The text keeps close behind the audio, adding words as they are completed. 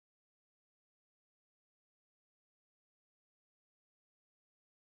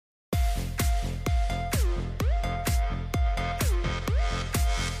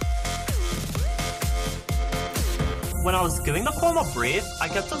when I was giving the formal brief, I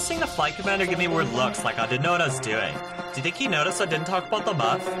kept on seeing the flight commander give me weird looks like I didn't know what I was doing. Do you think he noticed I didn't talk about the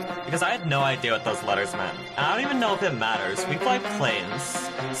muff? Because I had no idea what those letters meant. And I don't even know if it matters. We fly planes.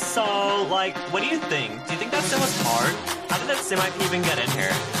 So, like, what do you think? Do you think that sim was hard? How did that sim IP even get in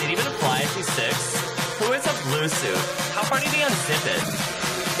here? Did it even fly SC6? Who wears a blue suit? How far did he unzip it?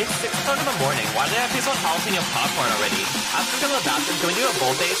 It's 6 o'clock in the morning. Why did I have people jalapeno popcorn already? After we go to the bathroom, can we do a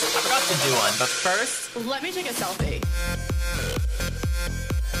bold base? I forgot to do one, but first... Let me take a selfie.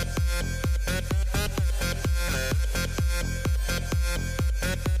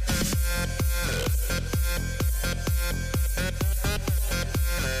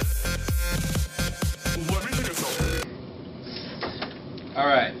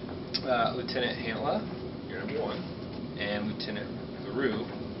 Alright, Lieutenant Hantla, you're number 1, and Lieutenant LaRue,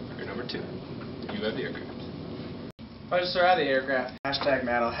 you're number 2. You have the aircraft. Roger, sir, I have the aircraft. Hashtag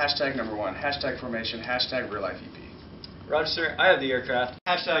Mattel, hashtag number 1, hashtag formation, hashtag real life EP. Roger, sir, I have the aircraft.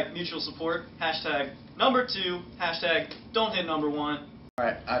 Hashtag mutual support, hashtag number 2, hashtag don't hit number 1.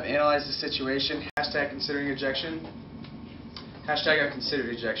 Alright, I've analyzed the situation. Hashtag considering ejection. Hashtag I've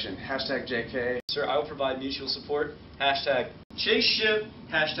considered ejection. Hashtag JK. Sir, I will provide mutual support. Hashtag chase ship.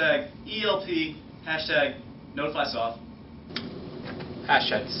 Hashtag ELP. Hashtag notify SOF.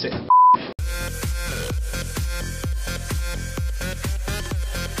 Hashtag sick.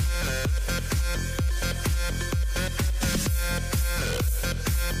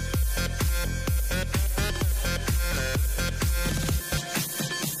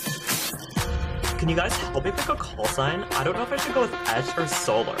 Can you guys help me pick a call sign? I don't know if I should go with edge or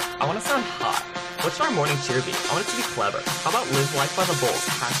solar. I want to sound hot. What should our morning cheer be? I want it to be clever. How about live life by the bulls?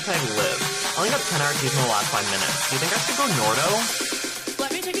 Hashtag live. I only got 10 hours used in the last 5 minutes. Do you think I should go Nordo?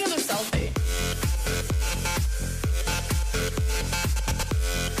 Let me take another selfie.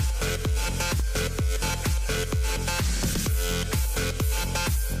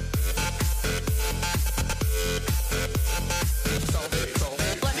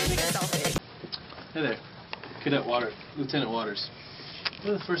 Hey there, Lieutenant Waters.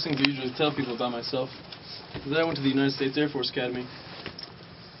 One of the first things I usually tell people about myself is that I went to the United States Air Force Academy.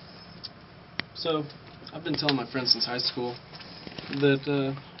 So, I've been telling my friends since high school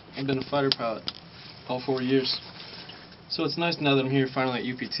that I've been a fighter pilot all 4 years. So it's nice now that I'm here finally at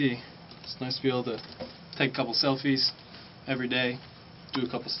UPT. It's nice to be able to take a couple selfies every day, do a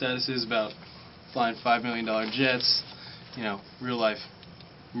couple statuses about flying $5 million jets, you know, real life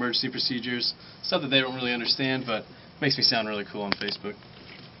emergency procedures, stuff that they don't really understand, but makes me sound really cool on Facebook.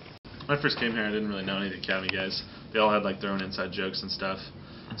 When I first came here, I didn't really know any of the Academy guys. They all had like their own inside jokes and stuff.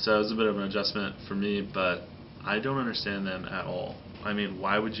 So it was a bit of an adjustment for me, but I don't understand them at all. I mean,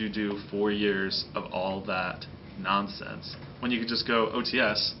 why would you do 4 years of all that nonsense when you could just go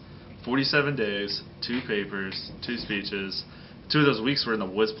OTS, 47 days, 2 papers, 2 speeches, 2 of those weeks were in the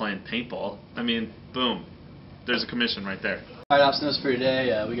woods playing paintball. I mean, boom, there's a commission right there. Alright, ops notes for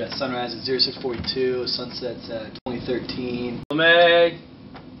today. We got sunrise at 0642, sunsets at 2013. Meg!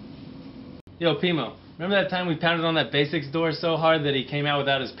 Yo, Pimo, remember that time we pounded on that basics door so hard that he came out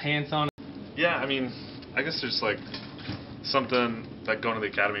without his pants on? Yeah, I mean, I guess there's like something that going to the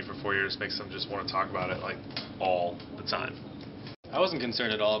Academy for 4 years makes them just want to talk about it like all the time. I wasn't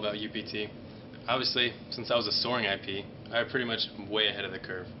concerned at all about UPT. Obviously, since I was a soaring IP, I pretty much am way ahead of the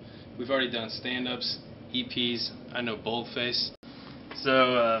curve. We've already done stand-ups, EPs, I know boldface.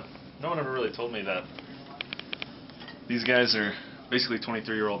 So, no one ever really told me that these guys are basically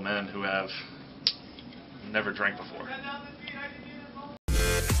 23-year-old men who have never drank before.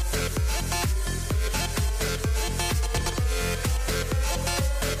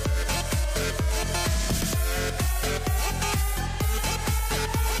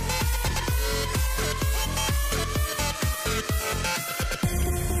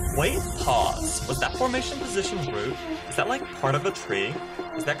 Wait, pause. Was that formation position root? Is that like part of a tree?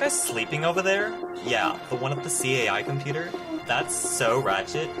 Is that guy sleeping over there? Yeah, the one at the CAI computer? That's so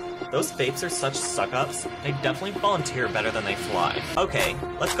ratchet. Those vapes are such suck-ups. They definitely volunteer better than they fly. Okay,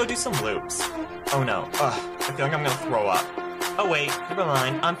 let's go do some loops. Oh no, I feel like I'm gonna throw up. Oh wait, never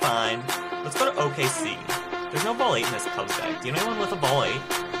mind, I'm fine. Let's go to OKC. There's no ball 8 in this pub bag. Do you know anyone with a ball 8?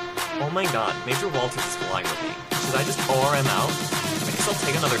 Oh my god, Major Walters is flying with me. Should I just ORM out? I guess I'll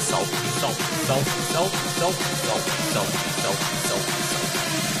take another selfie. Let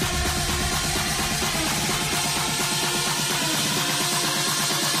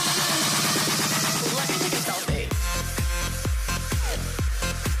me take a selfie.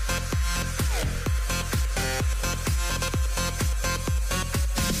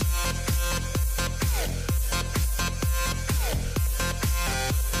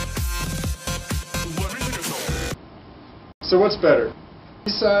 So what's better,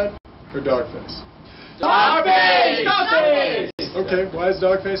 Eastside or Dogface? Dogface! Dogface! Okay, why is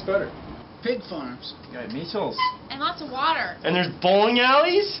Dogface better? Pig farms. Got Mitchell's. And lots of water. And there's bowling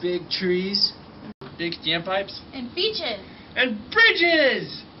alleys? Big trees. Big standpipes? And beaches. And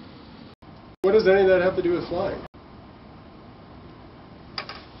bridges! What does any of that have to do with flying?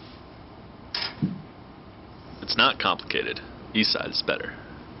 It's not complicated. Eastside is better.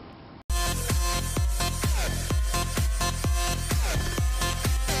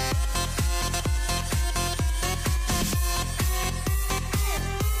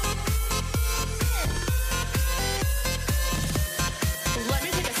 Let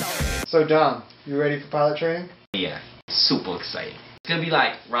me take a selfie. So Dom, you ready for pilot training? Yeah, super exciting. It's gonna be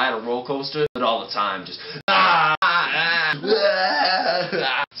like ride a roller coaster, but all the time just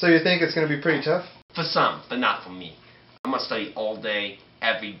So you think it's going to be pretty tough? For some, but not for me. I'm gonna study all day,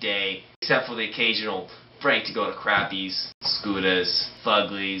 every day, except for the occasional break to go to Crappie's, Scooters,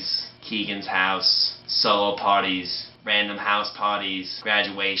 Fuglies, Keegan's house, solo parties, random house parties,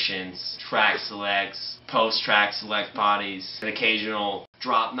 graduations, track selects, post-track select parties, an occasional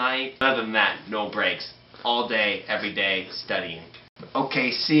drop night. Other than that, no breaks. All day, every day, studying.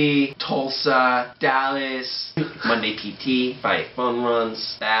 OKC, Tulsa, Dallas, Monday PT, Friday fun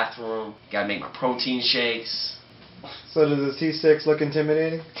runs, bathroom, gotta make my protein shakes. So does the T6 look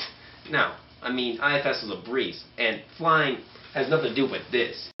intimidating? No, I mean, IFS was a breeze, and flying has nothing to do with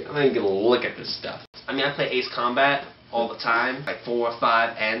this. I'm not even gonna look at this stuff. I mean, I play Ace Combat all the time, like 4,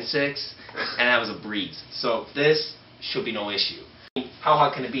 5, and 6, and that was a breeze. So this should be no issue. I mean, how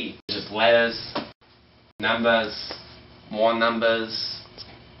hard can it be? Just letters, numbers, more numbers,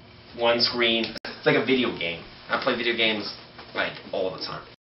 one screen. It's like a video game. I play video games like all the time.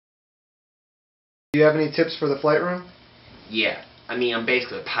 Do you have any tips for the flight room? Yeah, I mean, I'm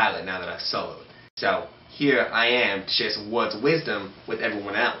basically a pilot now that I've soloed. So here I am to share some words of wisdom with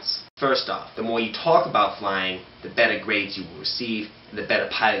everyone else. First off, the more you talk about flying, the better grades you will receive, and the better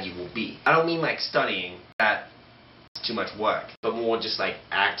pilot you will be. I don't mean like studying, that's too much work, but more just like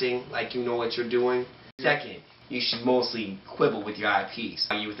acting like you know what you're doing. Second, you should mostly quibble with your IPs.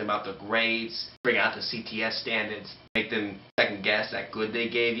 Argue with them about the grades, bring out the CTS standards, make them second guess that good they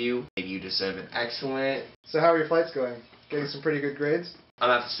gave you. Maybe you deserve an excellent. So how are your flights going? Getting some pretty good grades? I'm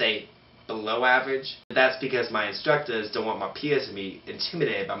about to say below average, but that's because my instructors don't want my peers to be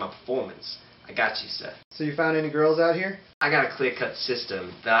intimidated by my performance. I got you, sir. So you found any girls out here? I got a clear-cut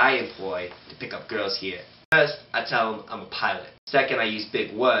system that I employ to pick up girls here. First, I tell them I'm a pilot. Second, I use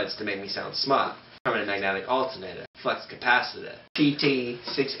big words to make me sound smart. Permanent magnetic alternator, flux capacitor, PT,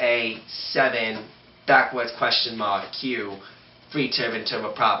 6A, 7, backwards question mark, Q, free turbine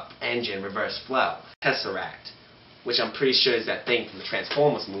turboprop engine, reverse flow, Tesseract, which I'm pretty sure is that thing from the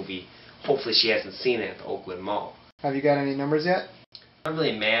Transformers movie. Hopefully she hasn't seen it at the Oakwood Mall. Have you got any numbers yet? I'm not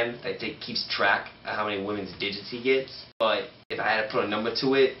really a man that keeps track of how many women's digits he gets, but if I had to put a number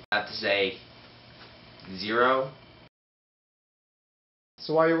to it, I'd have to say 0.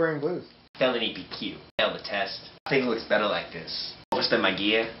 So why are you wearing blues? Failed an EPQ. Failed the test. I think it looks better like this. Overspent my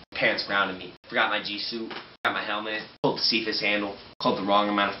gear. Parents grounded me. Forgot my G-suit. Forgot my helmet. Pulled the CFIS handle. Called the wrong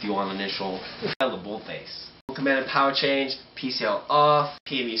amount of fuel on the initial. Failed the bull face. Commanded power change. PCL off.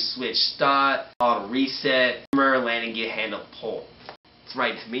 PME switch start. Auto reset. Mirror landing gear handle pull. It's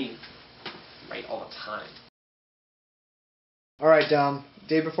right to me. Right all the time. Alright, Dom.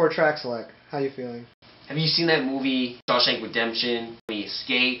 Day before track select. How you feeling? Have you seen that movie, Shawshank Redemption, when he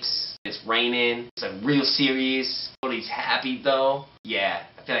escapes, it's raining, it's like real serious, but he's happy though? Yeah,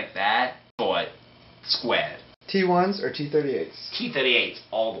 I feel like that, but squared. T1s or T38s? T38s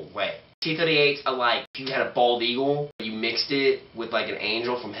all the way. T38s are like, if you had a bald eagle, you mixed it with like an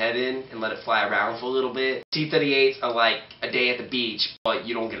angel from heaven and let it fly around for a little bit. T38s are like a day at the beach, but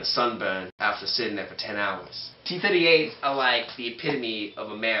you don't get a sunburn after sitting there for 10 hours. T38s are like the epitome of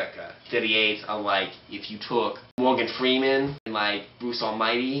America. T38s are like if you took Morgan Freeman and like Bruce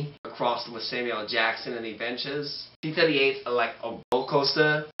Almighty across with Samuel L. Jackson and the Adventures. T38s are like a roller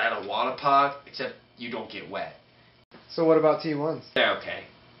coaster at a water park, except you don't get wet. So what about T1s? They're okay.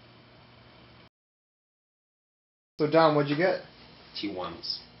 So Dom, what'd you get?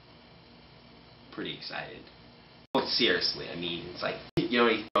 T1s. Pretty excited. But seriously, I mean, it's like, you know how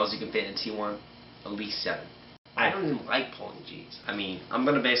many girls you can fit in a T1? At least 7. I don't even like pulling G's. I mean, I'm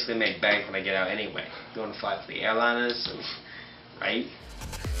gonna basically make bank when I get out anyway. Going to fly for the airliners, and, right?